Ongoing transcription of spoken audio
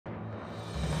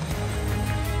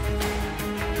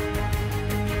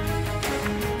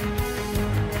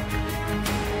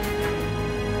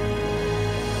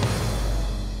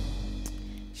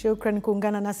Shukran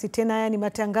kuungana nasi tena. Haya ni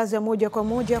matangazo ya moja kwa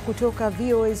moja kutoka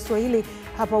VOA Swahili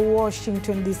hapa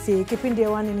Washington DC. Kipindi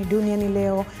hewani ni Duniani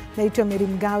Leo. Naitwa Meri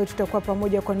Mgawe. Tutakuwa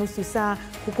pamoja kwa nusu saa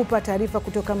kukupa taarifa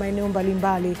kutoka maeneo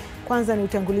mbalimbali. Kwanza ni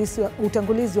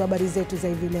utangulizi wa habari zetu za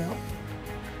hivi leo.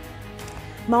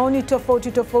 Maoni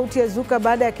tofauti yazuka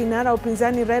baada ya kinara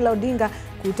upinzani Raila Odinga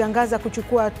kutangaza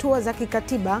kuchukua hatua za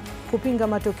kikatiba kupinga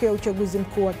matokeo ya uchaguzi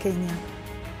mkuu wa Kenya.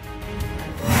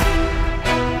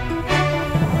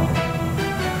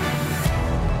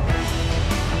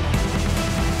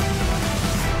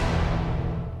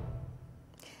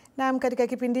 Na katika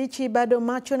kipindi hichi bado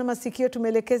macho na masikio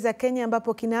tumeelekeza Kenya,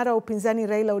 ambapo kinara upinzani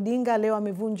Raila Odinga leo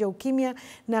amevunja ukimya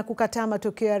na kukataa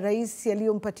matokeo ya rais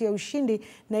yaliyompatia ushindi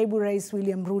naibu rais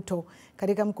William Ruto.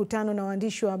 Katika mkutano na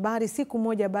waandishi wa habari siku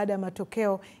moja baada ya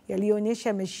matokeo yaliyoonyesha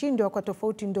ameshindwa kwa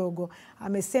tofauti ndogo,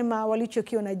 amesema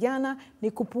walichokiona jana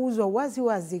ni kupuuzwa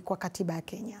waziwazi kwa katiba ya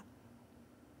Kenya.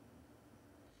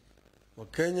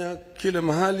 Wakenya kila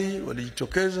mahali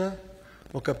walijitokeza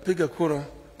wakapiga kura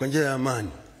kwa njia ya amani.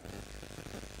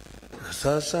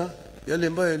 Sasa yale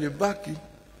ambayo yalibaki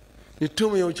ni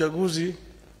tume ya uchaguzi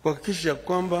kuhakikisha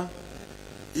kwamba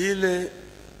ile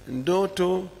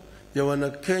ndoto ya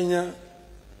Wanakenya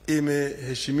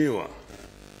imeheshimiwa.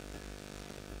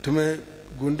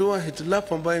 Tumegundua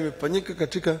hitilafu ambayo imefanyika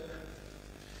katika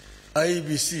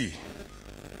IEBC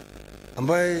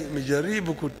ambayo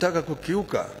imejaribu kutaka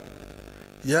kukiuka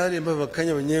yale ambayo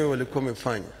Wakenya wenyewe walikuwa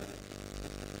wamefanya.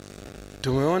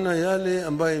 Tumeona yale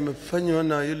ambayo imefanywa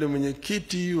na yule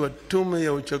mwenyekiti wa tume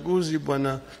ya uchaguzi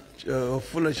bwana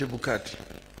Wafula Chebukati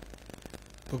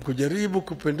kwa kujaribu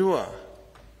kupindua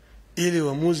ili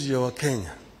uamuzi ya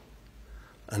Wakenya.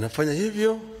 Anafanya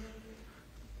hivyo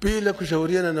bila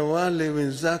kushauriana na wale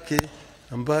wenzake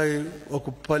ambaye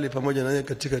wako pale pamoja naye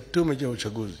katika tume ya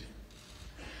uchaguzi.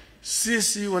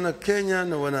 Sisi Wanakenya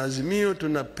na Wanaazimio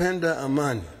tunapenda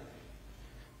amani.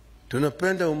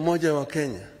 Tunapenda umoja wa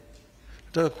Kenya.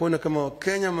 Tunataka kuona kama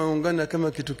Wakenya wameungana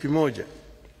kama kitu kimoja.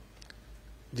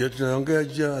 Ndio tunaongea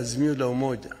juu ya azimio la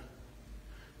umoja.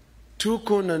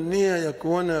 Tuko na nia ya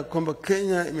kuona kwamba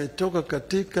Kenya imetoka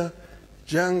katika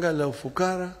janga la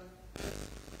ufukara,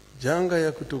 janga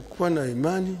ya kutokuwa na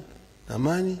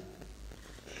amani,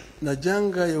 na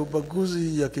janga ya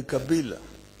ubaguzi ya kikabila,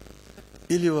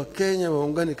 ili Wakenya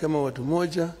waungane kama watu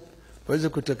moja, waweze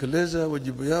kutekeleza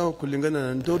wajibu yao kulingana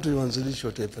na ndoto ya uanzilishi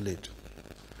wa taifa letu.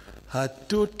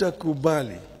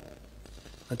 Hatutakubali,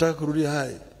 nataka kurudia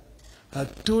haya,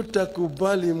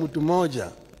 hatutakubali mtu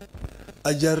mmoja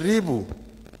ajaribu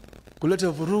kuleta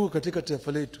vurugu katika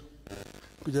taifa letu,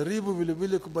 kujaribu vile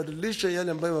vile kubadilisha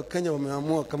yale ambayo Wakenya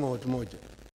wameamua kama watu moja.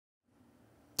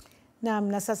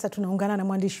 Na sasa tunaungana na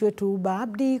mwandishi wetu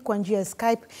Abdi kwa njia ya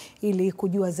Skype ili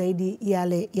kujua zaidi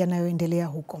yale yanayoendelea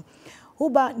huko.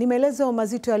 Huba, ni maelezo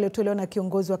mazito yaliyotolewa na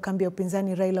kiongozi wa kambi ya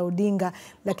upinzani Raila Odinga,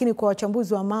 lakini kwa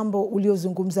wachambuzi wa mambo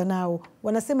uliozungumza nao,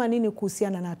 wanasema nini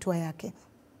kuhusiana na hatua yake?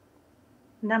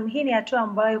 Naam, hii ni hatua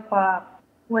ambayo kwa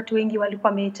watu wengi walikuwa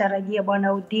wametarajia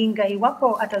bwana Odinga,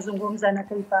 iwapo atazungumza na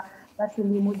taifa, basi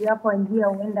ni mojawapo wa njia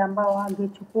huenda ambao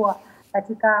angechukua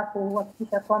katika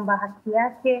kuhakikisha kwamba haki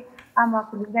yake ama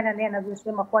kulingana naye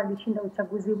anavyosema kwa alishinda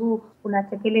uchaguzi huu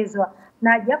unatekelezwa.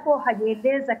 Na japo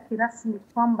hajaeleza kirasmi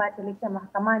kwamba ataelekea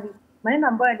mahakamani, maneno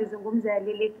ambayo alizungumza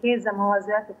yalielekeza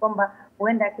mawazo yake kwamba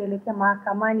huenda akaelekea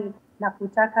mahakamani na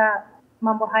kutaka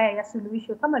mambo haya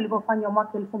yasuluhishwe kama ilivyofanywa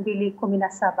mwaka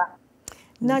 2017.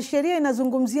 Na sheria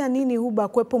inazungumzia nini Huba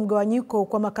kuwepo mgawanyiko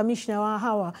kwa makamishna wa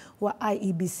hawa wa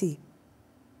IEBC?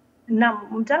 Na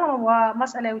mtaalamu wa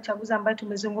masuala ya uchaguzi ambaye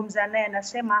tumezungumza naye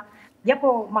anasema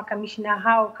japo makamishna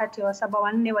hao kati ya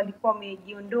 7 walikuwa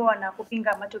wamejiondoa na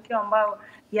kupinga matokeo ambayo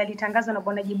yalitangazwa na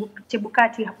bwana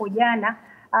Chebukati hapo jana,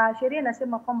 sheria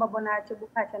inasema kwamba bwana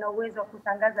Chebukati ana uwezo wa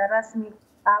kutangaza rasmi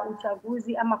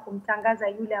uchaguzi ama kumtangaza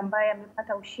yule ambaye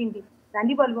amepata ushindi, na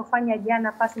ndivyo alivyofanya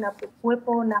jana pasi na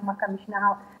kuwepo na makamishna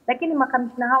hao. Lakini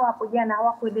makamishna hao hapo jana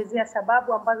hawakuelezea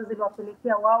sababu ambazo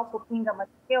ziliwapelekea wao kupinga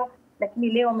matokeo, lakini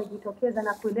leo wamejitokeza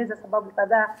na kueleza sababu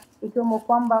kadhaa, ikiwemo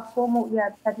kwamba fomu ya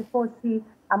 34C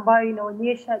ambayo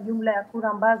inaonyesha jumla ya kura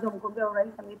ambazo mgombea wa rais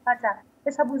amepata,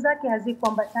 hesabu zake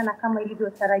hazikuambatana kama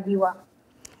ilivyotarajiwa.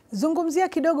 Zungumzia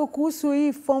kidogo kuhusu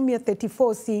hii fomu ya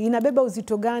 34C, inabeba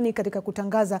uzito gani katika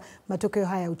kutangaza matokeo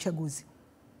haya ya uchaguzi?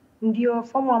 Ndio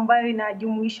fomu ambayo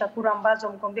inajumuisha kura ambazo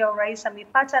mgombea wa rais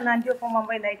amepata, na ndio fomu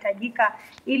ambayo inahitajika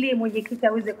ili mwenyekiti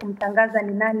aweze kumtangaza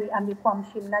ni nani amekuwa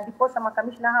mshindi. Na ndiposa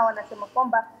makamishna hawa wanasema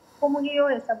kwamba fomu hiyo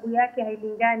hesabu yake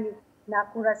hailingani na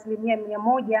kura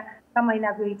 100% kama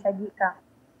inavyohitajika.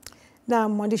 Na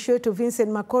mwandishi wetu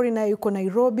Vincent Makori naye yuko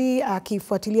Nairobi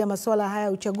akifuatilia masuala haya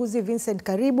ya uchaguzi. Vincent,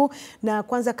 karibu. Na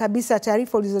kwanza kabisa,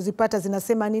 taarifa ulizozipata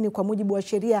zinasema nini kwa mujibu wa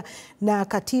sheria na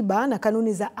katiba na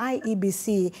kanuni za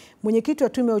IEBC? Mwenyekiti wa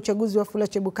tume ya uchaguzi Wafula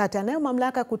Chebukati anayo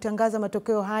mamlaka kutangaza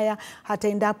matokeo haya hata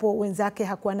endapo wenzake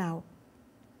hakuwa nao.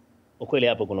 Ukweli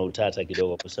hapo kuna utata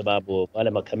kidogo, kwa sababu wale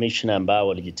makamishna ambao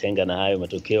walijitenga na hayo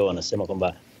matokeo wanasema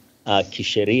kwamba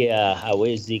kisheria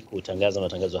hawezi kutangaza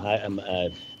matangazo haya,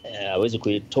 hawezi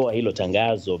kuitoa hilo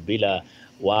tangazo bila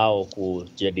wao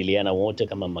kujadiliana wote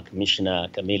kama makamishna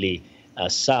kamili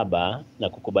 7 na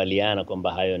kukubaliana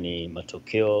kwamba hayo ni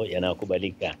matokeo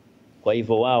yanayokubalika. Kwa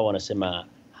hivyo wao wanasema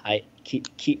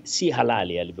si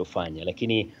halali alivyofanya,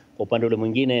 lakini kwa upande ule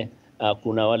mwingine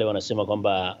kuna wale wanasema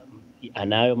kwamba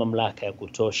anayo mamlaka ya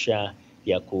kutosha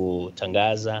ya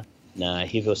kutangaza, na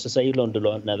hivyo sasa hilo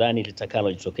ndilo nadhani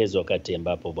litakalojitokeza wakati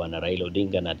ambapo bwana Raila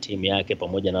Odinga na timu yake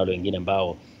pamoja na wale wengine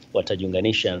ambao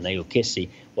watajiunganisha na hiyo kesi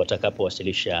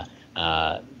watakapowasilisha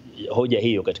hoja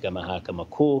hiyo katika mahakama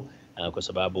kuu, kwa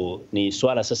sababu ni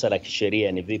swala sasa la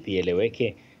kisheria, ni vipi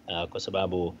ieleweke, kwa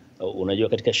sababu unajua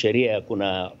katika sheria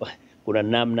kuna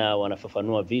namna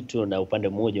wanafafanua vitu, na upande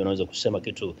mmoja unaweza kusema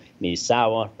kitu ni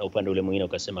sawa na upande ule mwingine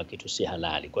ukasema kitu si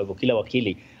halali. Kwa hivyo kila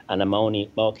wakili ana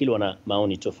mawakili wana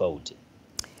maoni tofauti.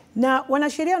 Na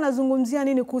wanasheria wanazungumzia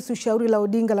nini kuhusu shauri la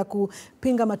Odinga la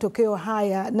kupinga matokeo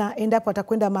haya, na endapo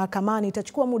atakwenda mahakamani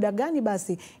itachukua muda gani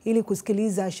basi ili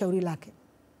kusikiliza shauri lake?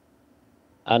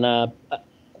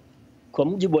 Kwa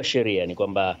mujibu wa sheria ni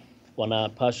kwamba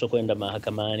wanapaswa kwenda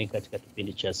mahakamani katika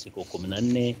kipindi cha siku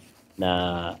 14,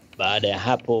 na baada ya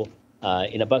hapo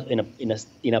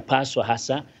inapaswa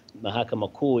hasa mahakama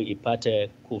kuu ipate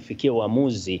kufikia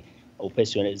uamuzi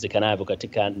upesi uwezekanavyo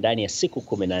katika ndani ya siku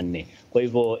 14. Kwa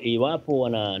hivyo iwapo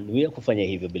wananuia kufanya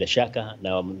hivyo, bila shaka,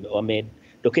 na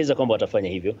wamedokeza kwamba watafanya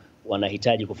hivyo,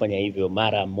 wanahitaji kufanya hivyo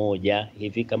mara moja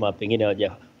hivi. Kama pengine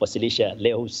hawajawasilisha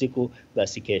leo usiku,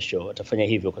 basi kesho watafanya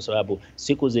hivyo, kwa sababu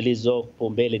siku zilizopo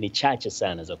mbele ni chache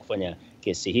sana za kufanya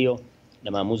kesi hiyo,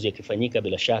 na maamuzi yakifanyika,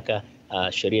 bila shaka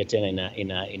sheria tena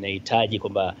inahitaji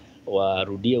kwamba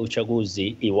warudie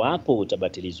uchaguzi iwapo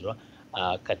utabatilizwa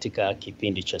katika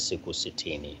kipindi cha siku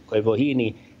 60. Kwa hivyo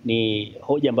hii ni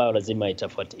hoja ambayo lazima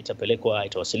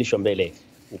itawasilishwa mbele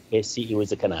upesi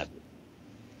iwezekanavyo.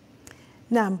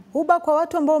 Naam, Huba, kwa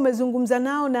watu ambao umezungumza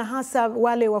nao na hasa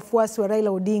wale wafuasi wa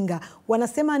Raila Odinga,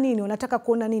 wanasema nini? Wanataka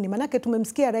kuona nini? Manake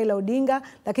tumemsikia Raila Odinga,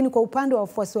 lakini kwa upande wa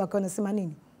wafuasi wake wanasema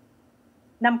nini?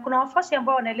 Na kuna wafuasi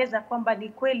ambao wanaeleza kwamba ni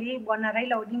kweli bwana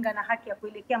Raila Odinga na haki ya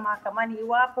kuelekea mahakamani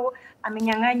iwapo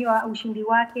amenyang'anywa ushindi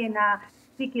wake na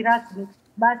si rasmi,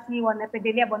 basi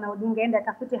wanapendelea bwana Odinga ende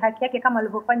atafute haki yake kama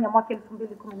alivyofanya mwaka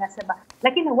 2017.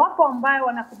 Lakini wapo ambao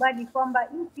wanakubali kwamba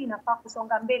nchi inafaa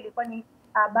kusonga mbele, kwani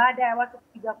baada ya watu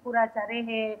kupiga kura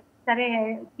tarehe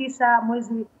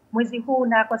 9 mwezi huu,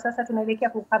 na kwa sasa tunaelekea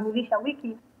kukamilisha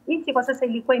wiki, nchi kwa sasa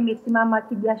ilikuwa imesimama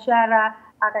kibiashara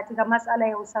katika masuala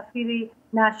ya usafiri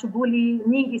na shughuli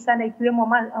nyingi sana ikiwemo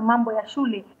mambo ya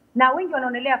shule, na wengi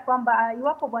wanaonelea kwamba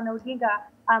iwapo bwana Odinga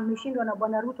ameshindwa na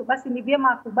bwana Ruto, basi ni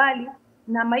vyema akubali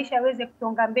na maisha yaweze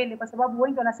kusonga mbele, kwa sababu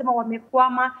wengi wanasema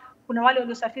wamekwama. Kuna wale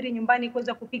waliosafiri nyumbani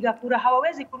kuweza kupiga kura,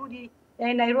 hawawezi kurudi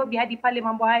Nairobi hadi pale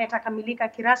mambo haya yatakamilika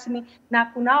kirasmi, na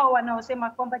kunao wanaosema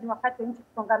kwamba ni wakati wa nchi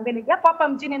kusonga mbele. Japo hapa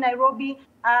mjini Nairobi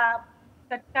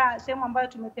katika sehemu ambayo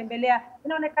tumetembelea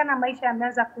inaonekana maisha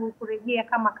yameanza kurejea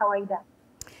kama kawaida.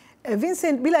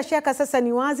 Vincent, bila shaka sasa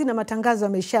ni wazi na matangazo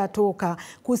yameshatoka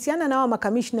kuhusiana na hao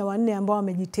makamishna 4 ambao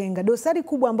wamejitenga. Dosari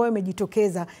kubwa ambayo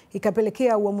imejitokeza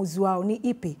ikapelekea uamuzi wao ni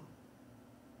ipi?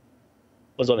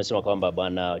 Kwanza wamesema kwamba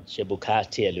bwana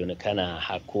Chebukati alionekana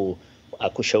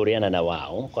hakushauriana na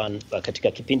wao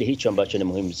katika kipindi hicho ambacho ni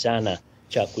muhimu sana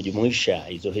cha kujumuisha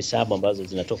hizo hesabu ambazo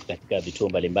zinatoka katika vituo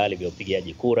mbalimbali vya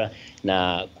upigaji kura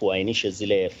na kuainisha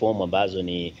zile fomu ambazo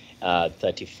ni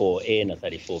 34A na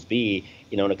 34B.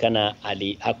 Inaonekana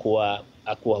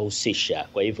hakuwahusisha.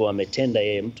 Kwa hivyo ametenda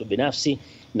yeye mtu binafsi,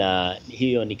 na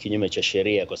hiyo ni kinyume cha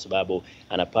sheria, kwa sababu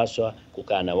anapaswa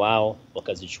kukaa na wao,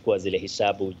 wakazichukua zile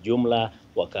hesabu jumla,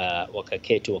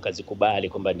 wakaketi wakazikubali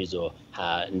kwamba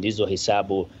ndizo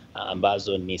hesabu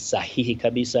ambazo ni sahihi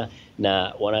kabisa,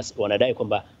 na wanadai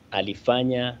kwamba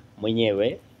alifanya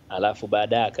mwenyewe, alafu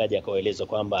baadaye akaja akawaeleza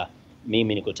kwamba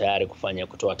mimi niko tayari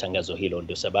kutoa tangazo hilo.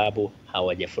 Ndio sababu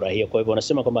hawajafurahia. Kwa hivyo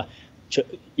wanasema kwamba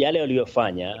yale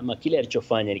waliyofanya ama kile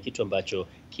alichofanya ni kitu ambacho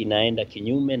kinaenda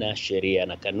kinyume na sheria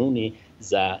na kanuni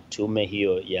za tume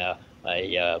hiyo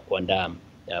ya kuandaa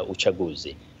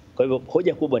uchaguzi. Kwa hivyo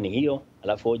hoja kubwa ni hiyo.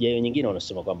 Alafu hoja hiyo nyingine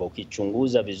wanasema kwamba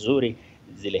ukichunguza vizuri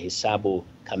zile hesabu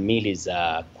kamili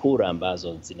za kura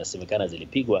ambazo zinasemekana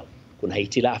zilipigwa, kuna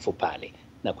hitilafu pale,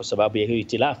 na kwa sababu ya hiyo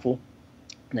itilafu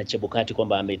na Chebukati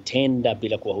kwamba ametenda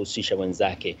bila kuwahusisha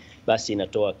wenzake, basi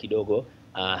inatoa kidogo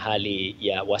hali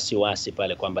ya wasiwasi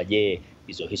pale kwamba je,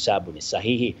 hizo hisabu ni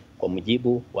sahihi kwa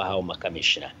mujibu wa hao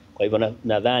makamishna. Kwa hivyo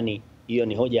nadhani hiyo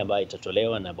ni hoja ambayo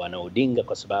itatolewa na Bwana Odinga,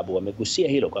 kwa sababu wamegusia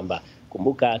hilo kwamba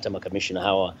kumbuka hata makamishna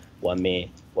hawa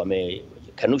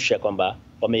wamekanusha kwamba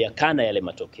wameyakana yale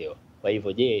matokeo. Kwa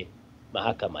hivyo je,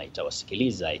 mahakama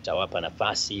itawasikiliza, itawapa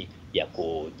nafasi ya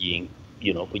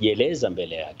kujieleza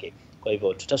mbele yake? Kwa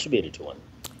hivyo tutasubiri tuone.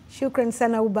 Shukran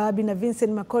sana Ubabi na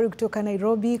Vincent Makori kutoka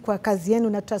Nairobi kwa kazi yenu,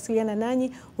 na tutawasiliana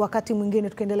nanyi wakati mwingine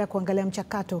tukiendelea kuangalia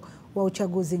mchakato wa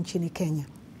uchaguzi nchini Kenya.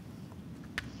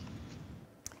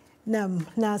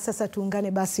 Na sasa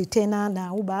tuungane basi tena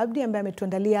na Ubabi ambaye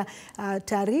ametuandalia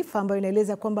taarifa ambayo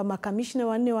inaeleza kwamba makamishna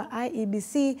wanne wa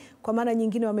IEBC kwa mara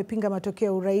nyingine wamepinga matokeo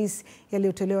ya urais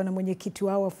yaliyotolewa na mwenyekiti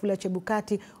wao Wafula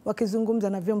Chebukati. Wakizungumza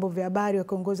na vyombo vya habari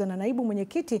wakiongozwa na naibu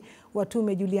mwenyekiti wa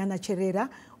tume Juliana Cherera,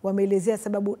 wameelezea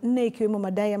sababu 4 ikiwemo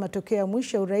madai ya matokeo ya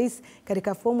mwisho ya urais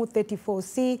katika fomu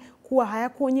 34C kuwa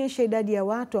hayakuonyesha idadi ya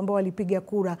watu ambao walipiga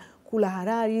kura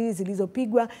halali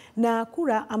zilizopigwa na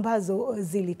kura ambazo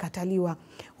zilikataliwa.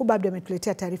 Ubabi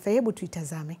ametuletea taarifa, hebu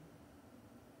tuitazame.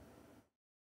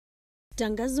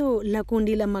 Tangazo la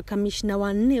kundi la makamishna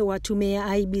wanne wa tume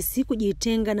ya IEBC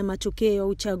kujitenga na matokeo ya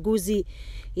uchaguzi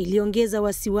iliongeza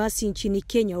wasiwasi nchini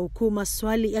Kenya, huku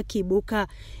maswali yakiibuka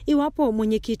iwapo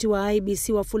mwenyekiti wa IEBC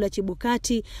Wafula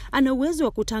Chebukati ana uwezo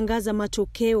wa kutangaza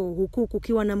matokeo huku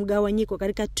kukiwa na mgawanyiko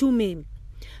katika tume.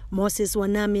 Moses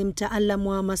Waname, mtaalamu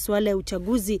wa masuala ya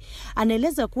uchaguzi,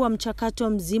 anaeleza kuwa mchakato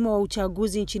mzima wa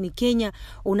uchaguzi nchini Kenya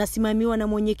unasimamiwa na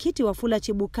mwenyekiti Wafula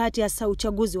Chebukati, hasa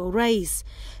uchaguzi wa urais.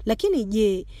 Lakini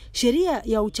je, sheria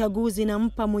ya uchaguzi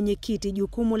inampa mwenyekiti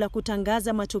jukumu la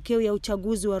kutangaza matokeo ya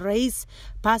uchaguzi wa rais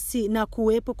pasi na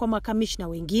kuwepo kwa makamishna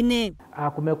wengine?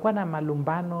 Kumekuwa na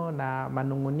malumbano na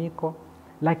manunguniko,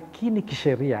 lakini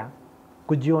kisheria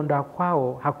kujiondoa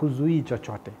kwao hakuzuii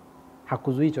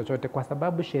chochote kwa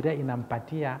sababu sheria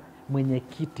inampatia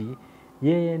mwenyekiti,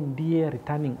 yeye ndiye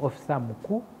returning officer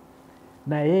mkuu,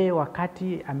 na yeye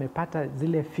wakati amepata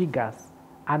zile figures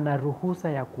ana ruhusa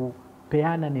ya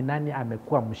kupeana ni nani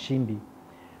amekuwa mshindi.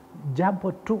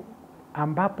 Jambo tu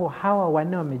ambapo hawa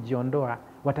wanne wamejiondoa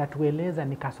watatueleza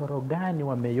ni kasoro gani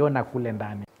wameiona kule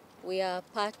ndani. We are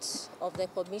part of the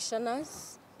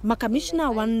commissioners. Makamishna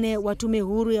wanne wa tume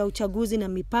huru ya uchaguzi na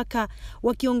mipaka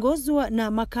wakiongozwa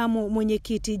na makamu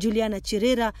mwenyekiti Juliana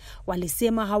Cherera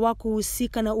walisema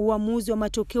hawakuhusika na uamuzi wa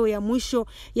matokeo ya mwisho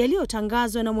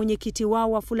yaliyotangazwa na mwenyekiti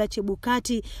wao Wafula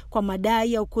Chebukati kwa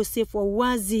madai ya ukosefu wa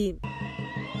uwazi.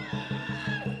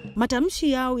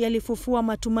 Matamshi yao yalifufua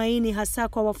matumaini hasa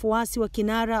kwa wafuasi wa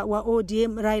kinara wa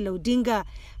ODM Raila Odinga.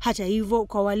 Hata hivyo,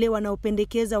 kwa wale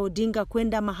wanaopendekeza Odinga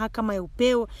kwenda mahakama ya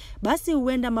upeo, basi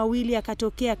huenda mawili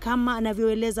yakatokea kama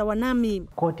anavyoeleza Wanami.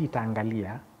 Koti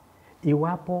itaangalia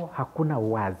iwapo hakuna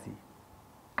uwazi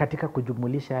katika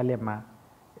kujumulisha yale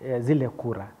zile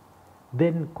kura,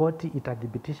 then koti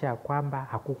itathibitisha kwamba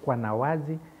hakukuwa na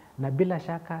wazi, na bila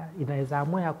shaka inaweza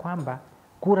amua ya kwamba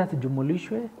kura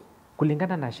zijumulishwe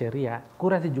kulingana na sheria,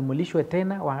 kura zijumulishwe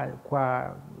tena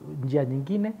kwa njia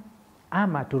nyingine,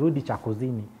 ama turudi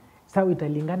chakuzini. Sawa,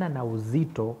 italingana na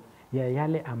uzito ya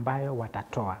yale ambayo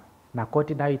watatoa, na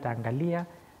koti nayo itaangalia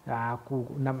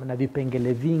na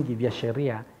vipengele vingi vya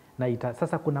sheria, na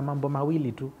sasa kuna mambo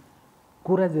mawili tu: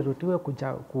 kura zirutiwe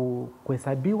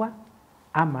kuhesabiwa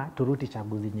ama turudi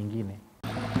chaguzi nyingine.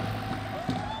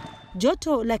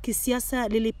 Joto la kisiasa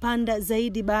lilipanda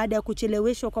zaidi baada ya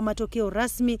kucheleweshwa kwa matokeo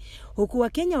rasmi, huku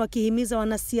Wakenya wakihimiza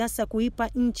wanasiasa kuipa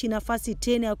nchi nafasi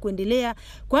tena ya kuendelea,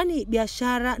 kwani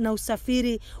biashara na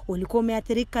usafiri ulikuwa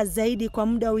umeathirika zaidi kwa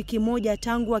muda wa wiki moja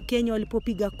tangu Wakenya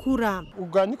walipopiga kura.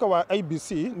 Ugawanyiko wa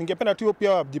IEBC, ningependa tu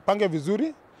pia wajipange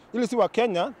vizuri ili si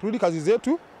Wakenya turudi kazi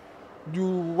zetu,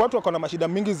 juu watu wako na mashida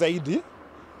mingi zaidi.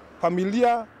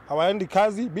 Familia hawaendi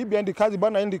kazi, bibi haendi kazi,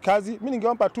 bwana haendi kazi. Mimi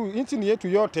ningeomba tu nchi ni yetu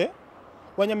yote,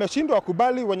 wenye wameshindwa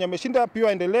wakubali, wenye wameshinda pia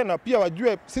waendelee, na pia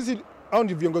wajue sisi au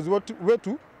ni viongozi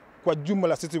wetu kwa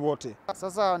jumla sisi wote.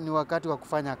 Sasa ni wakati wa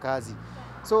kufanya kazi.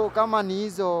 So kama ni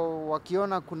hizo,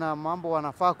 wakiona kuna mambo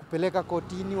wanafaa kupeleka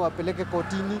kotini, wapeleke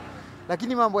kotini,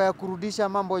 lakini mambo ya kurudisha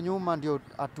mambo nyuma ndio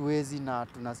hatuwezi, na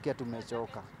tunasikia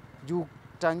tumechoka. Juu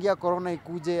tangia corona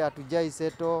ikuje hatujai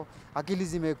seto, akili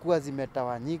zimekuwa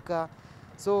zimetawanyika.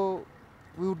 So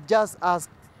we would just ask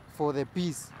for the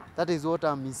peace. That is what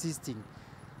I'm insisting.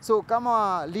 So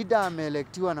kama leader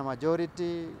ameelektiwa na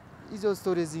majority, hizo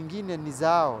stories zingine ni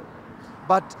zao.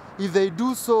 But if they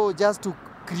do so just to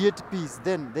create peace,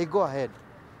 then they go ahead.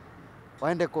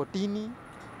 Waende kotini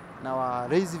na wa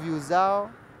raise views zao,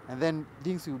 and then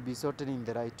things will be sorted in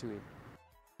the right way.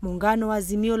 Muungano wa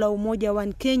Azimio la Umoja wa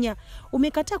Kenya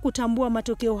umekataa kutambua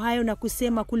matokeo hayo na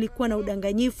kusema kulikuwa na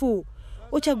udanganyifu.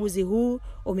 Uchaguzi huu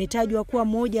umetajwa kuwa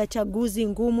moja ya chaguzi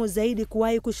ngumu zaidi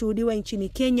kuwahi kushuhudiwa nchini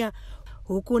Kenya,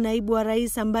 huku naibu wa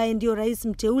rais ambaye ndio rais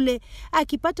mteule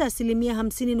akipata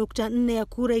 50.4% ya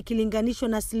kura ikilinganishwa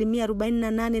na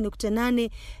 48.8%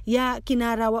 ya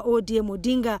Kinara wa ODM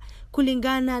Odinga,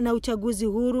 kulingana na uchaguzi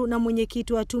huru na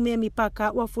mwenyekiti wa tume ya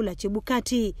mipaka Wafula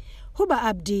Chebukati. Huba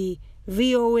Abdi,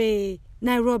 VOA,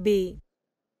 Nairobi.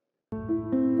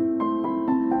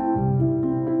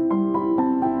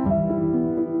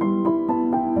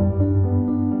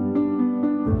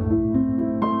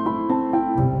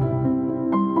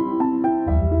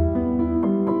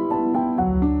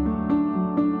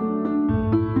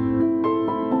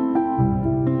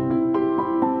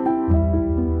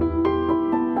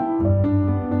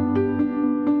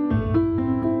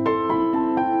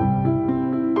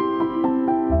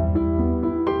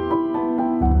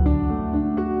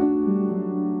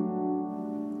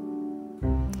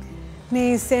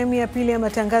 Ni sehemu ya pili ya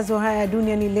matangazo haya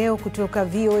duniani leo kutoka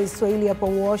VOA Swahili hapa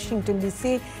Washington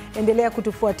DC. Endelea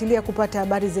kutufuatilia kupata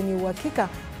habari zenye uhakika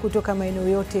kutoka maeneo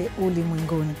yote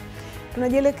ulimwenguni.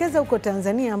 Tunajielekeza huko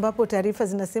Tanzania ambapo taarifa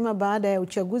zinasema baada ya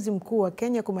uchaguzi mkuu wa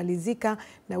Kenya kumalizika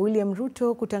na William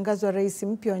Ruto kutangazwa rais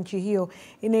mpya wa nchi hiyo,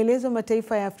 inaelezwa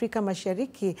mataifa ya Afrika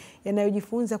Mashariki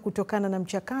yanayojifunza kutokana na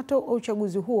mchakato wa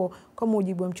uchaguzi huo, kwa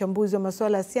mujibu wa mchambuzi wa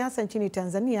masuala ya siasa nchini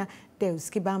Tanzania, Deus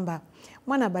Kibamba.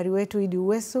 Mwanahabari wetu Idi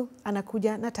Uwesu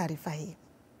anakuja na taarifa hii.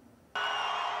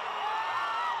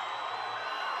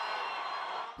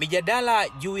 Mijadala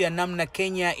juu ya namna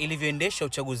Kenya ilivyoendesha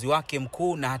uchaguzi wake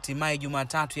mkuu na hatimaye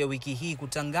Jumatatu ya wiki hii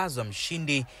kutangazwa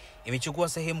mshindi imechukua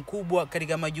sehemu kubwa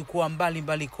katika majukwaa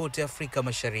mbalimbali kote Afrika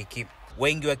Mashariki.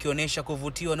 Wengi wakionyesha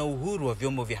kuvutiwa na uhuru wa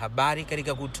vyombo vya habari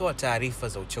katika kutoa taarifa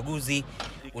za uchaguzi,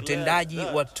 utendaji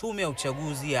wa tume ya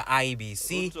uchaguzi ya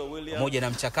IEBC, pamoja na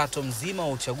mchakato mzima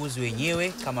wa uchaguzi wenyewe,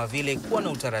 kama vile kuwa na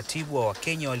utaratibu wa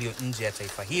Wakenya walio nje ya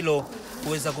taifa hilo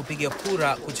kuweza kupiga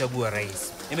kura kuchagua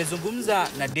rais. Nimezungumza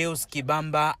na Deus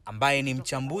Kibamba ambaye ni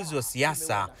mchambuzi wa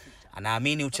siasa.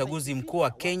 Anaamini uchaguzi mkuu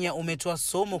wa Kenya umetoa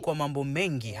somo kwa mambo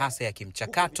mengi, hasa ya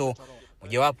kimchakato,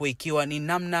 mojawapo ikiwa ni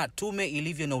namna tume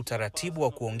ilivyo na utaratibu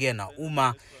wa kuongea na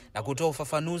umma na kutoa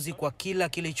ufafanuzi kwa kila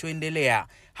kilichoendelea,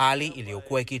 hali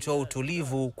iliyokuwa ikitoa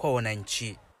utulivu kwa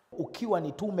wananchi. Ukiwa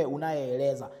ni tume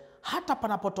unayeeleza, hata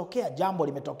panapotokea jambo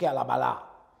limetokea la balaa,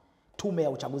 tume ya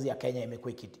uchaguzi ya Kenya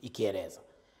imekuwa ikieleza.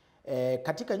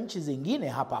 Katika nchi zingine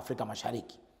hapa Afrika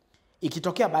Mashariki,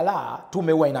 ikitokea balaa,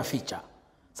 tume huwa inaficha.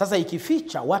 Sasa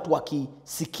ikificha, watu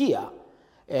wakisikia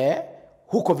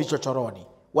huko vichochoroni,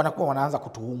 wanakuwa wanaanza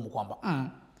kutuhumu kwamba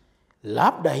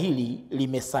labda hili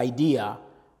limesaidia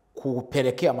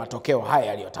kupelekea matokeo haya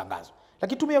yaliyotangazwa.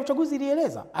 Lakini tume ya uchaguzi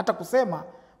ilieleza, hata kusema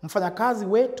mfanyakazi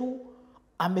wetu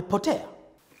amepotea.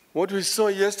 What we saw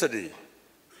yesterday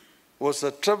was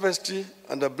a travesty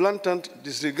and a blatant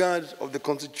disregard of the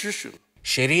constitution.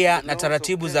 Sheria na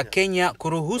taratibu za Kenya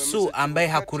kuruhusu ambaye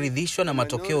hakuridhishwa na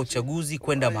matokeo ya uchaguzi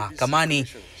kwenda mahakamani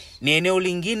ni eneo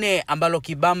lingine ambalo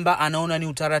Kibamba anaona ni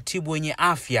utaratibu wenye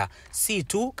afya, si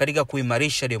tu katika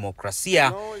kuimarisha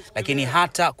demokrasia, lakini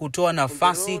hata kutoa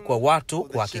nafasi kwa watu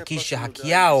kuhakikisha haki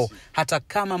yao hata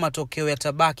kama matokeo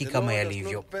yatabaki kama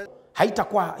yalivyo.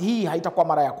 Haitakuwa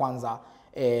mara ya kwanza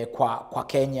kwa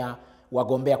Kenya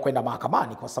wagombea kwenda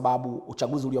mahakamani, kwa sababu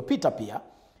uchaguzi uliopita pia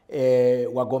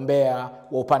wagombea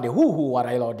wa upande huu wa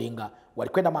Raila Odinga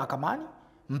walikwenda mahakamani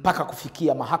mpaka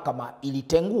kufikia mahakama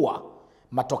ilitengua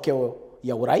matokeo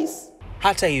ya urais.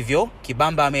 Hata hivyo,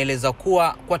 Kibamba ameeleza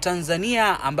kuwa kwa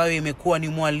Tanzania, ambayo imekuwa ni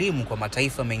mwalimu kwa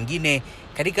mataifa mengine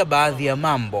katika baadhi ya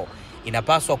mambo,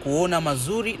 inapaswa kuona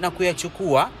mazuri na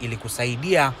kuyachukua ili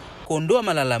kusaidia kuondoa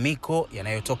malalamiko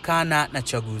yanayotokana na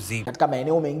chaguzi. Katika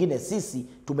maeneo mengine sisi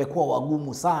tumekuwa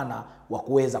wagumu sana wa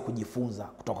kuweza kujifunza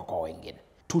kutoka kwa wengine.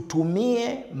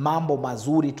 Tutumie mambo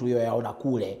mazuri tuliyoyaona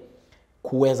kule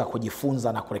kuweza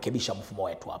kujifunza na kurekebisha mfumo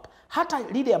wetu hapa. Hata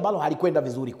lile ambalo halikwenda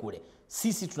vizuri kule,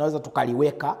 sisi tunaweza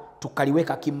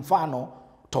tukaliweka kimfano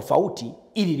tofauti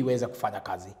ili liweze kufanya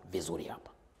kazi vizuri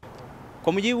hapa.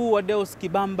 Kwa mujibu wa Deus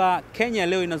Kibamba, Kenya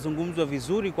leo inazungumzwa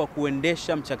vizuri kwa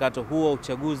kuendesha mchakato huo wa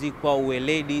uchaguzi kwa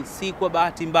uweledi, si kwa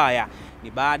bahati mbaya.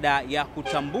 Ni baada ya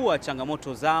kutambua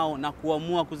changamoto zao na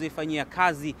kuamua kuzifanyia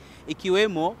kazi,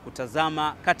 ikiwemo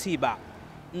kutazama katiba.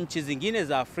 Nchi zingine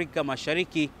za Afrika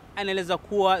Mashariki anaeleza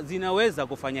kuwa zinaweza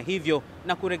kufanya hivyo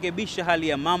na kurekebisha hali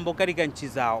ya mambo katika nchi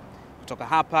zao. Kutoka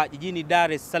hapa jijini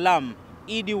Dar es Salaam,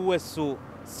 Idi Uwesu,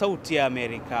 Sauti ya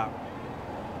Amerika.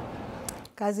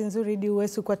 Kazi nzuri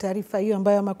Diuwesu kwa taarifa hiyo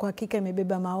ambayo kwa hakika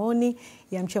imebeba maoni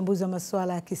ya mchambuzi wa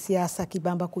masuala ya kisiasa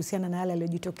Kibamba kuhusiana na yale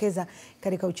yaliyojitokeza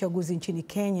katika uchaguzi nchini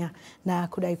Kenya na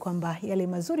kudai kwamba yale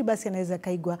mazuri basi yanaweza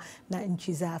kaigwa na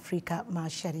nchi za Afrika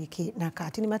Mashariki na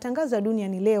Kati. Ni matangazo ya Dunia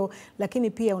ni Leo, lakini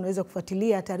pia unaweza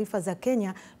kufuatilia taarifa za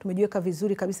Kenya. Tumejiweka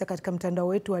vizuri kabisa katika mtandao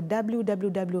wetu wa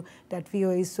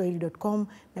www.voaswahili.com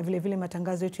na vile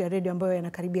matangazo yetu ya redio ambayo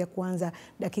yanakaribia kuanza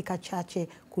dakika chache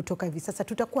kutoka hivi sasa.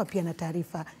 Tutakuwa pia na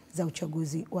taarifa za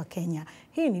uchaguzi wa Kenya.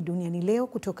 Hii ni Dunia ni Leo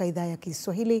kutoka idhaa ya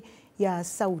Kiswahili ya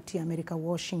Sauti ya Amerika,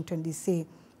 Washington DC.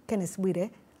 Kenneth Bwire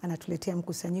anatuletea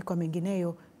mkusanyiko wa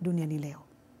mengineyo. Dunia ni Leo.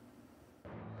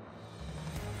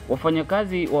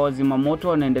 Wafanyakazi wa wazimamoto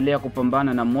wanaendelea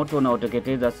kupambana na moto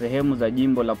unaoteketeza sehemu za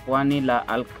jimbo la Pwani la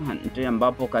Alkante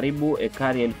ambapo karibu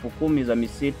ekari 10,000 za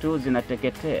misitu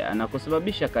zinateketea na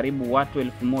kusababisha karibu watu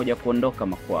 1,000 kuondoka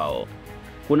makwao.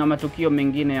 Kuna matukio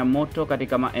mengine ya moto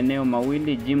katika maeneo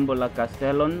mawili, jimbo la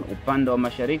Castellon upande wa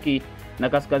mashariki na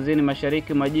kaskazini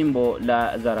mashariki mwa jimbo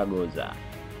la Zaragoza.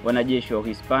 Wanajeshi wa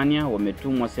Hispania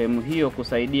wametumwa sehemu hiyo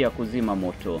kusaidia kuzima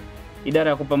moto. Idara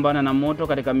ya kupambana na moto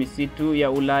katika misitu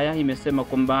ya Ulaya imesema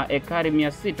kwamba ekari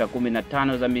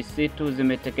 615 za misitu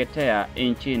zimeteketea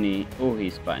nchini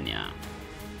Uhispania.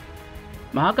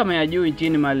 Mahakama ya juu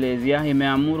nchini Malaysia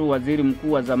imeamuru waziri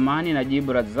mkuu wa zamani Najib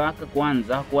Razak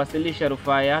kwanza kuwasilisha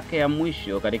rufaa yake ya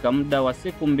mwisho katika muda wa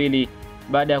siku 2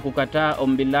 baada ya kukataa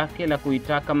ombi lake la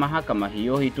kuitaka mahakama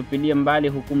hiyo itupilie mbali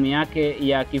hukumu yake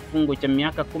ya kifungo cha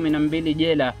miaka 12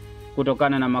 jela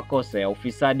kutokana na makosa ya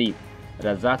ufisadi.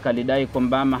 Razak alidai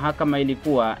kwamba mahakama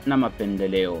ilikuwa na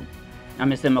mapendeleo.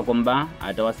 Amesema kwamba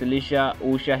atawasilisha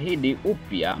ushahidi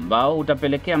upya ambao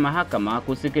utapelekea mahakama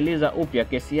kusikiliza upya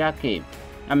kesi yake.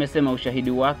 Amesema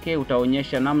ushahidi wake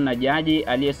utaonyesha namna jaji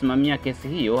aliyesimamia kesi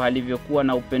hiyo alivyokuwa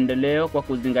na upendeleo kwa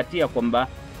kuzingatia kwamba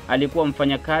alikuwa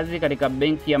mfanyakazi katika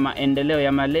benki ya maendeleo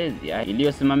ya Malaysia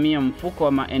iliyosimamia mfuko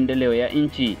wa maendeleo ya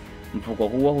nchi. Mfuko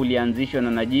huo ulianzishwa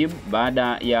na Najib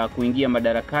baada ya kuingia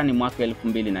madarakani mwaka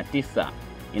 2009.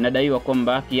 Inadaiwa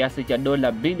kwamba kiasi cha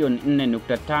dola bilioni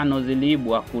 4.5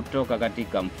 ziliibwa kutoka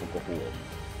katika mfuko huo.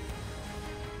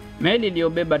 Meli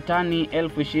iliyobeba tani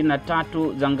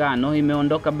 23,000 za ngano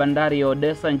imeondoka bandari ya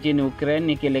Odessa nchini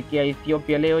Ukraine ikielekea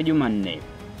Ethiopia leo Jumanne.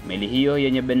 Meli hiyo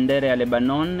yenye bendera ya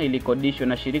Lebanon ilikodishwa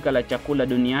na shirika la chakula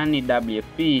duniani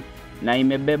WFP na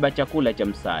imebeba chakula cha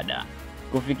msaada.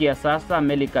 Kufikia sasa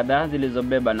meli kadhaa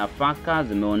zilizobeba nafaka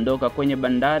zimeondoka kwenye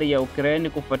bandari ya Ukraine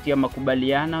kufuatia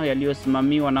makubaliano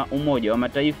yaliyosimamiwa na Umoja wa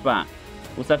Mataifa.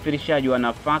 Usafirishaji wa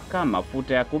nafaka,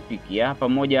 mafuta ya kupikia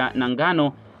pamoja na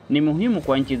ngano ni muhimu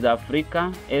kwa nchi za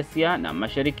Afrika, Asia na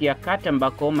Mashariki ya Kati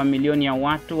ambako mamilioni ya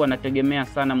watu wanategemea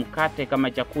sana mkate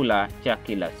kama chakula cha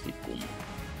kila siku.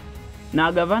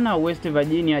 Na gavana wa West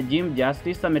Virginia Jim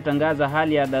Justice ametangaza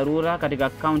hali ya dharura katika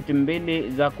kaunti 2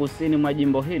 za kusini mwa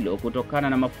jimbo hilo kutokana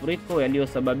na mafuriko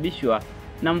yaliyosababishwa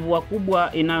na mvua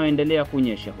kubwa inayoendelea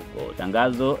kunyesha huko.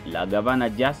 Tangazo la gavana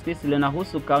Justice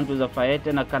linahusu kaunti za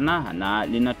Fayette na Kanaha na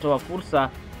linatoa fursa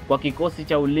kwa kikosi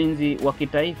cha ulinzi wa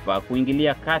kitaifa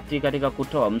kuingilia kati katika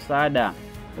kutoa msaada.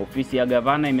 Ofisi ya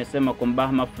gavana imesema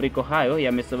kwamba mafuriko hayo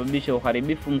yamesababisha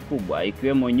uharibifu mkubwa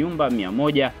ikiwemo nyumba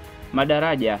 100,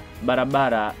 madaraja,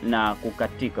 barabara na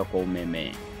kukatika kwa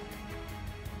umeme.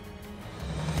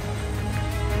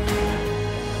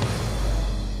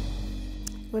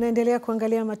 Unaendelea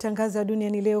kuangalia matangazo ya Dunia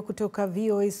ni Leo kutoka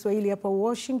VOA Swahili hapa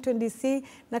Washington DC,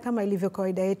 na kama ilivyo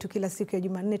kawaida yetu kila siku ya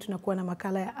Jumanne tunakuwa na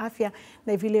makala ya afya,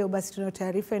 na hivi leo basi tuna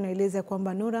taarifa inaeleza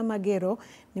kwamba Nora Magero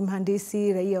ni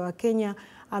mhandisi raia wa Kenya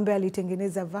ambaye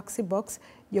alitengeneza Vaxibox,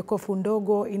 jokofu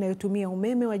ndogo inayotumia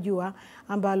umeme wa jua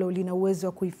ambalo lina uwezo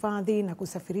wa kuhifadhi na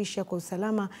kusafirisha kwa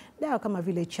usalama dawa kama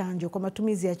vile chanjo kwa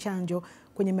matumizi ya chanjo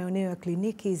kwenye maeneo ya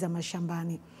kliniki za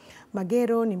mashambani.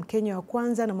 Magero ni Mkenya wa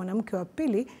kwanza na mwanamke wa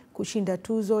pili kushinda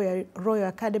tuzo ya Royal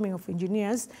Academy of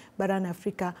Engineers barani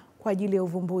Afrika kwa ajili ya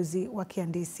uvumbuzi wa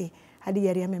kihandisi.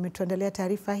 Hadija Riame ametuandalia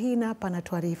taarifa hii na hapa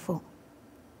anatuarifu.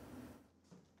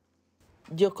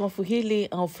 Jokofu hili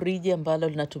au friji ambalo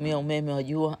linatumia umeme wa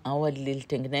jua awali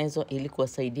lilitengenezwa ili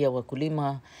kuwasaidia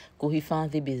wakulima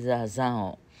kuhifadhi bidhaa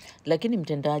zao. Lakini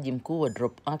mtendaji mkuu wa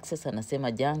Drop Access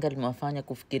anasema janga limewafanya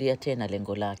kufikiria tena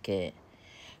lengo lake.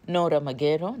 Nora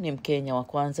Magero ni Mkenya wa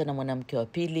kwanza na mwanamke wa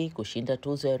pili kushinda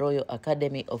tuzo ya Royal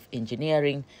Academy of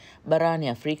Engineering barani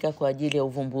Afrika kwa ajili ya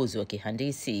uvumbuzi wa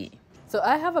kihandisi. So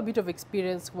I have a bit of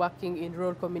experience working in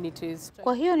rural communities.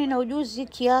 Kwa hiyo nina ujuzi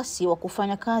kiasi wa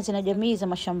kufanya kazi na jamii za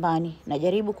mashambani.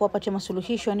 Najaribu kuwapatia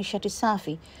masuluhisho ya nishati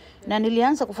safi, na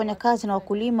nilianza kufanya kazi na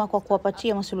wakulima kwa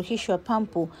kuwapatia masuluhisho ya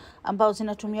pampu ambao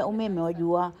zinatumia umeme wa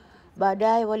jua.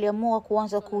 Baadaye waliamua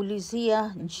kuanza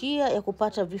kuulizia njia ya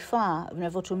kupata vifaa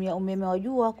vinavyotumia umeme wa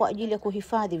jua kwa ajili ya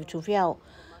kuhifadhi vitu vyao.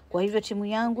 Kwa hivyo timu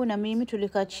yangu na mimi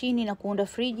tulikaa chini na kuunda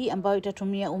friji ambayo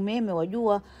itatumia umeme wa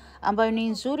jua, ambayo ni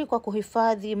nzuri kwa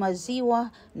kuhifadhi maziwa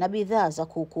na bidhaa za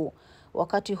kuku.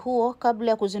 Wakati huo,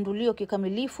 kabla ya kuzinduliwa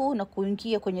kikamilifu na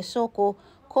kuingia kwenye soko,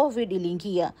 COVID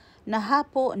iliingia, na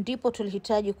hapo ndipo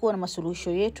tulihitaji kuwa na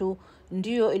masuluhisho yetu,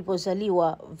 ndio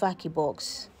ilipozaliwa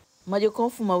VacuBox.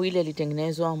 Majokofu mawili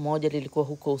yalitengenezwa, moja lilikuwa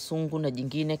huko Usungu na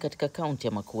jingine katika kaunti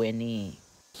ya Makueni.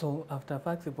 So after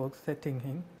VacuBox setting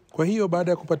in, kwa hiyo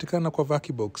baada ya kupatikana kwa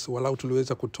VacuBox, walau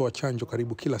tuliweza kutoa chanjo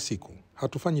karibu kila siku.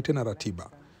 Hatufanyi tena ratiba.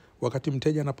 Wakati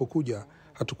mteja anapokuja,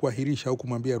 hatukuahirisha au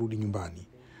kumwambia rudi nyumbani.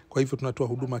 Kwa hivyo tunatoa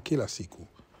huduma kila siku.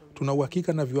 Tuna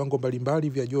uhakika na viwango mbalimbali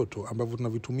vya joto ambavyo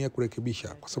tunavitumia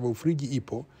kurekebisha, kwa sababu friji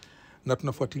ipo na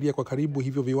tunafuatilia kwa karibu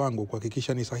hivyo viwango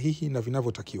kuhakikisha ni sahihi na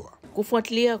vinavyotakiwa.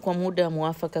 Kufuatilia kwa muda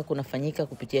mwafaka kunafanyika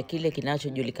kupitia kile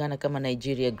kinachojulikana kama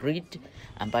Nigeria Grid,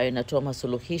 ambayo inatoa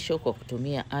masuluhisho kwa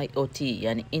kutumia IoT,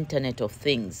 yani Internet of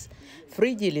Things.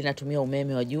 Friji linatumia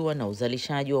umeme wa jua na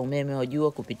uzalishaji wa umeme wa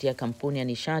jua kupitia kampuni ya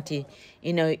nishati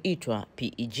inayoitwa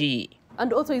PEG.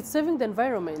 And also it's saving the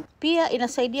environment. Pia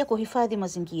inasaidia kuhifadhi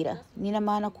mazingira. Nina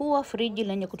maana kuwa friji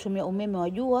lenye kutumia umeme wa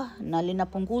jua na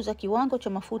linapunguza kiwango cha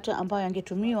mafuta ambayo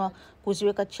yangetumiwa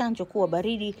kuziweka chanjo kuwa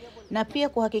baridi, na pia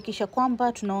kuhakikisha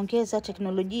kwamba tunaongeza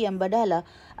teknolojia mbadala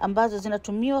ambazo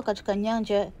zinatumiwa katika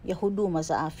nyanja ya huduma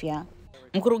za afya.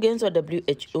 Mkurugenzi wa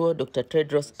WHO Dr.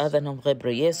 Tedros Adhanom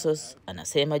Ghebreyesus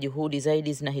anasema juhudi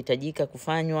zaidi zinahitajika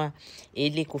kufanywa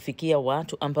ili kufikia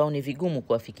watu ambao ni vigumu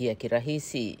kuwafikia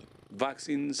kirahisi.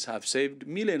 Vaccines have saved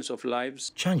millions of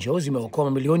lives. Chanjo zimeokoa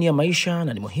mamilioni ya maisha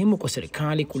na ni muhimu kwa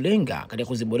serikali kulenga katika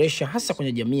kuziboresha, hasa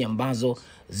kwenye jamii ambazo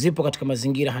zipo katika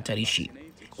mazingira hatarishi,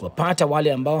 kuwapata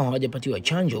wale ambao hawajapatiwa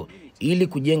chanjo ili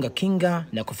kujenga kinga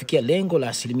na kufikia lengo la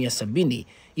 70%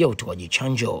 ya utoaji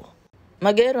chanjo.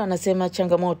 Magero anasema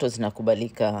changamoto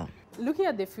zinakubalika. Looking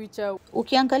at the future,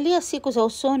 ukiangalia siku za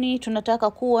usoni, tunataka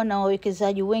kuwa na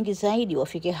wawekezaji wengi zaidi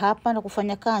wafike hapa na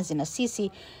kufanya kazi na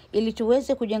sisi ili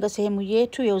tuweze kujenga sehemu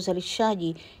yetu ya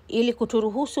uzalishaji ili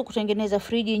kuturuhusu kutengeneza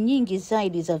friji nyingi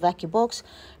zaidi za VacuBox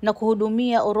na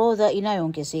kuhudumia orodha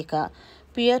inayoongezeka.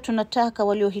 Pia tunataka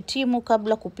waliohitimu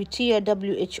kabla kupitia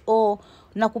WHO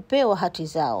na kupewa hati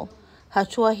zao.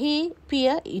 Hatua hii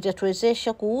pia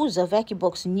itatuwezesha kuuza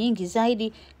VacuBox nyingi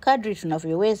zaidi kadri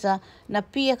tunavyoweza, na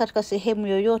pia katika sehemu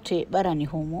yoyote barani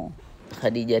humo.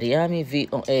 Khadija Riami,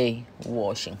 VOA,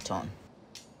 Washington.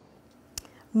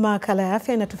 Makala ya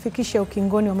afya inatufikisha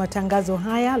ukingoni wa matangazo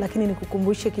haya, lakini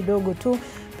nikukumbushe kidogo tu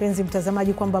penzi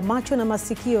mtazamaji kwamba macho na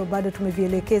masikio bado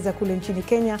tumevielekeza kule nchini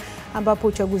Kenya, ambapo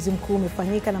uchaguzi mkuu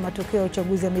umefanyika na matokeo ya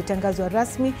uchaguzi yametangazwa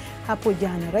rasmi hapo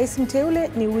jana. Rais mteule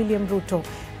ni William Ruto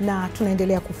na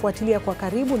tunaendelea kufuatilia kwa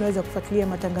karibu. Unaweza kufuatilia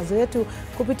matangazo yetu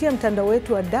kupitia mtandao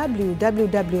wetu wa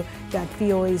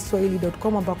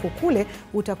www.voaswahili.com, ambako kule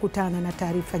utakutana na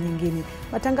taarifa nyingine.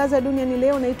 Matangazo ya dunia ni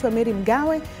leo. Naitwa Mary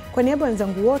Mgawe. Kwa niaba ya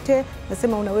wenzangu wote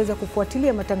nasema unaweza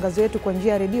kufuatilia matangazo yetu kwa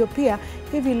njia ya redio pia.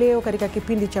 Hivi leo katika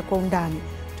kipindi cha Kwa Undani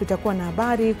tutakuwa na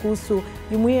habari kuhusu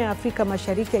Jumuiya ya Afrika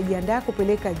Mashariki yajiandaa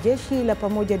kupeleka jeshi la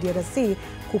pamoja DRC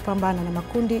kupambana na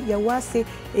makundi ya uasi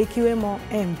ikiwemo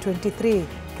M23.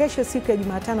 Kesho siku ya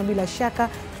Jumatano bila shaka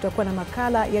tutakuwa na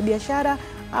makala ya biashara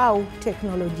au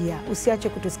teknolojia. Usiache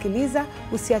kutusikiliza,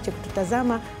 usiache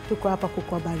kututazama, tuko hapa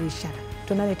kukuhabarisha.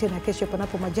 Tunane tena kesho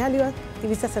panapo majaliwa.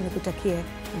 Hivi sasa nikutakie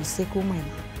usiku mwema.